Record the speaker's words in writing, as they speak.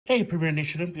Hey, Premier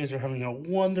Nation, hope you guys are having a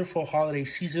wonderful holiday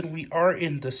season. We are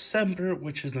in December,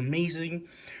 which is amazing.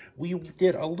 We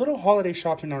did a little holiday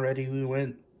shopping already. We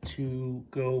went to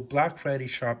go Black Friday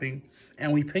shopping,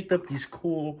 and we picked up these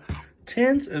cool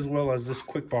tins as well as this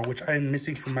quick ball, which I am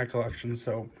missing from my collection.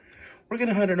 So we're going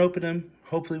to hunt and open them.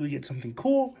 Hopefully we get something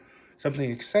cool, something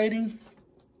exciting.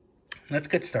 Let's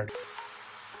get started.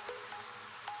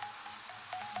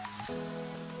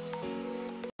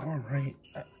 All right.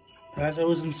 As I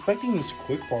was inspecting this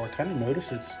quick ball, I kind of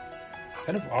noticed it's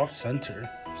kind of off center.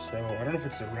 So I don't know if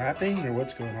it's the wrapping or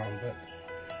what's going on, but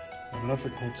I don't know if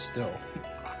it holds still.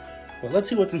 But let's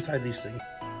see what's inside these things.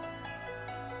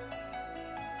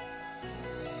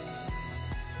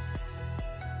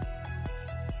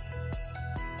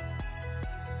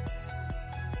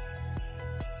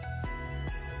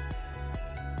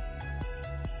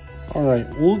 All right,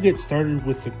 we'll get started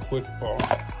with the quick ball.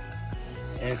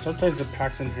 And sometimes the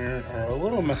packs in here are a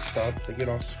little messed up. They get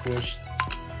all squished.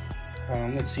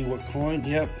 Let's see what coin.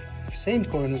 Yep, same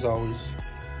coin as always.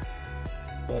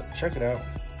 But check it out.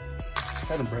 It's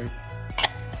kind of bright.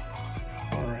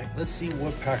 Alright, let's see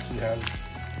what packs we have.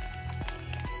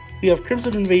 We have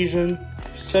Crimson Invasion,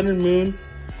 Sun and Moon,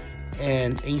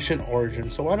 and Ancient Origin.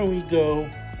 So why don't we go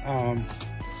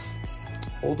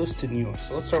oldest to newest.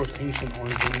 So let's start with Ancient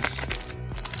Origins.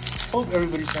 Hope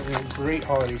everybody's having a great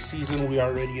holiday season. We are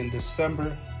already in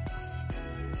December,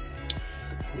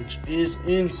 which is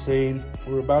insane.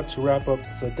 We're about to wrap up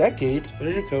the decade.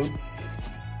 There's your code.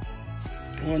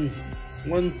 1,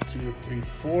 2, 3,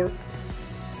 4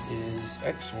 is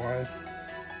XY.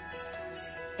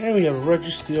 And we have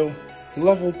Registeel,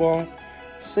 Level Ball,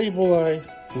 Sableye,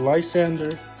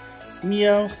 Lysander,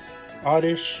 Meowth,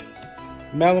 Oddish,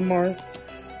 Malamar,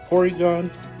 Porygon,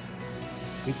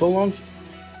 Nicolong,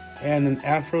 and an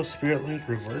Afro Spirit Link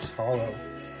Reverse Holo.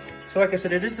 So like I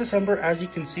said, it is December. As you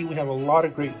can see, we have a lot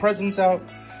of great presents out.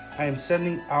 I am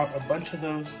sending out a bunch of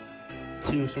those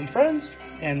to some friends,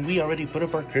 and we already put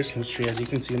up our Christmas tree, as you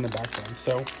can see in the background.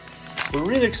 So we're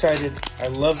really excited. I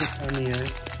love this time of year,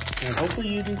 and hopefully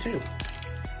you do too.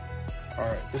 All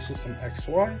right, this is some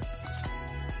XY.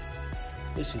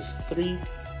 This is 3.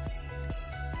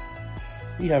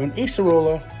 We have an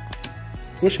Acerola,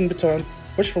 Wishing Baton,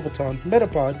 Wishful Baton,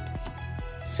 Metapod,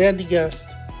 Sandygast,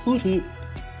 Hoothoot,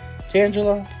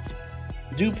 Tangela,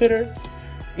 Dewpitter,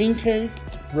 Inkay,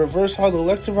 Reverse Holo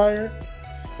Electivire,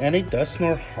 and a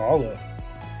Dusknoir Holo.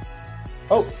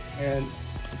 Oh, and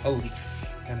a Leaf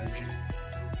Energy.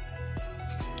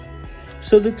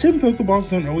 So the tin Pokeballs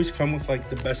don't always come with like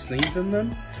the best things in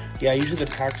them. Yeah, usually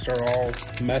the packs are all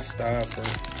messed up or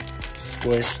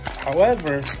squished.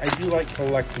 However, I do like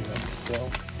collecting them, so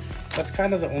that's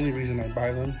kind of the only reason I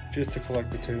buy them, just to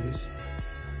collect the tins.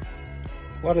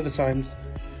 A lot of the times,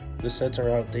 the sets are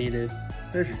outdated.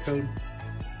 There's your code.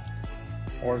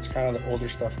 Or it's kind of the older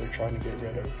stuff they're trying to get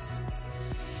rid of.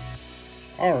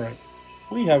 Alright,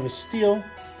 we have a Steel,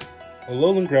 a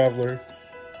Alolan Graveler,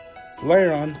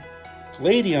 Lairon,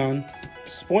 Ladion,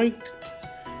 Spoink,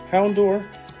 Houndour,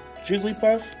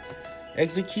 Jigglypuff,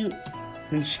 Execute,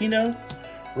 Minccino,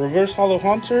 Reverse Holo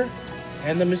Haunter,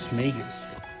 and the Mismagius.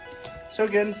 So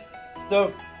again,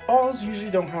 the balls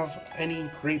usually don't have any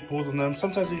great pulls on them.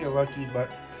 Sometimes we get lucky, but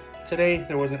today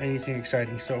there wasn't anything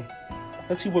exciting. So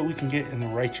let's see what we can get in the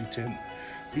Raichu tin.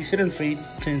 These Hidden Fate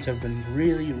tins have been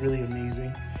really, really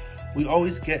amazing. We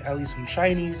always get at least some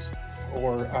shinies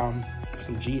or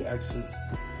some GXs.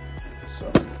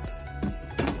 So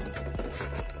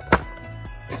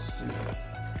let's see.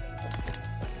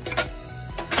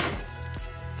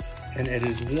 And it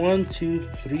is 1, 2,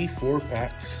 3, 4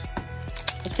 packs.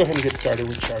 Let's go ahead and get started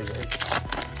with Charizard.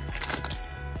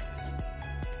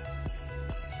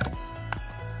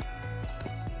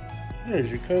 There's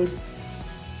your code.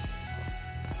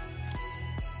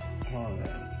 Alright.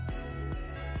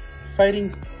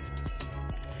 Fighting.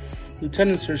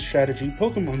 Lieutenant Surge Strategy,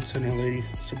 Pokemon Center Lady,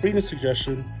 Sabrina's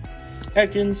Suggestion,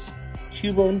 Ekans,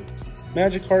 Cubone,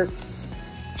 Magikarp,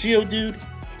 Geodude,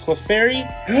 Clefairy,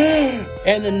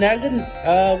 and a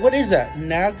Naga, what is that?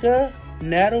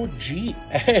 Nato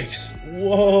GX.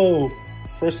 Whoa.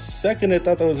 For a second I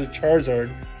thought that was a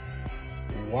Charizard.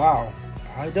 Wow.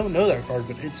 I don't know that card,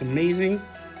 but it's amazing.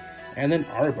 And then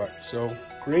Arbok. So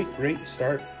great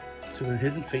start to the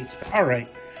Hidden Fates. Alright.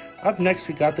 Up next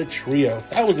we got the Trio.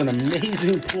 That was an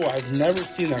amazing pull. I've never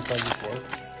seen that card before.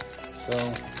 So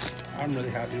I'm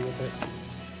really happy with it.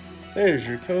 There's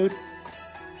your code.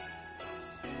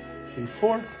 3,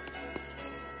 4.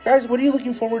 Guys, what are you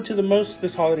looking forward to the most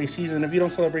this holiday season? If you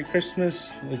don't celebrate Christmas,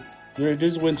 like, it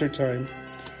is winter time.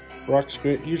 Rock's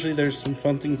great. Usually there's some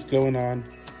fun things going on.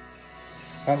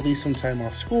 at least some time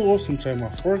off school, some time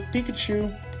off work.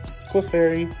 Pikachu,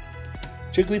 Clefairy,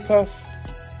 Jigglypuff,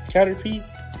 Caterpie,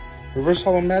 Reverse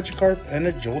Holo Magikarp, and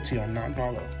a Jolteon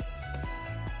non-holo.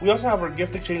 We also have our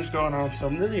gift exchange going on, so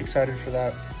I'm really excited for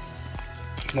that.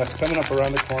 And that's coming up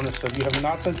around the corner, so if you have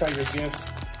not sent out your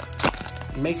gifts,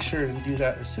 make sure to do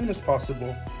that as soon as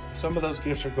possible. Some of those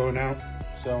gifts are going out,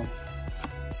 so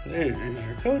there is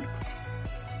your code.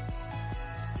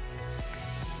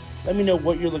 Let me know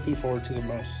what you're looking forward to the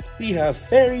most. We have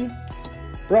Fairy,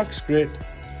 Brock's Grit,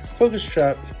 Koga's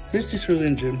Trap, Misty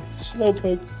Cerulean Gym,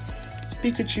 Slowpoke,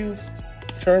 Pikachu,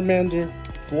 Charmander,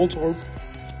 Voltorb,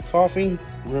 Coughing,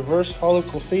 Reverse Holo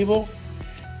Clefable.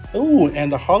 Ooh,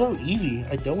 and the Holo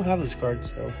Eevee. I don't have this card,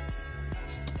 so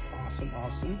awesome,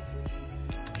 awesome.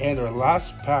 And our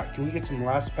last pack. Can we get some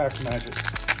last pack magic?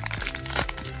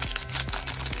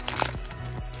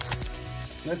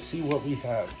 Let's see what we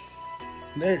have.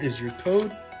 There is your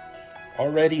code.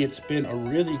 Already it's been a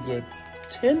really good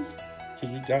 10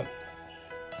 because we got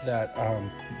that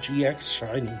GX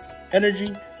Shiny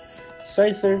Energy,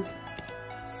 Scyther.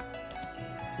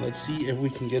 Let's see if we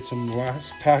can get some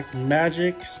last pack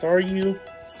magic. Staryu,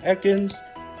 Ekans,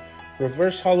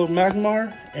 Reverse Holo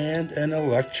Magmar, and an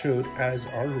Electrode as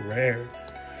our rare.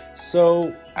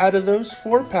 So out of those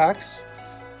 4 packs,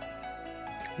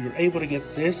 we were able to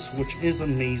get this, which is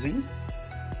amazing.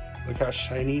 Look how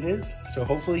shiny it is. So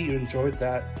hopefully you enjoyed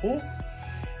that pull.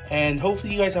 And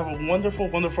hopefully you guys have a wonderful,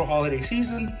 wonderful holiday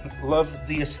season. Love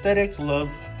the aesthetic, love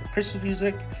the Christmas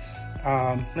music.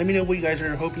 Let me know what you guys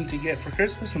are hoping to get for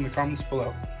Christmas in the comments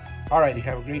below. Alrighty,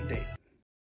 have a great day.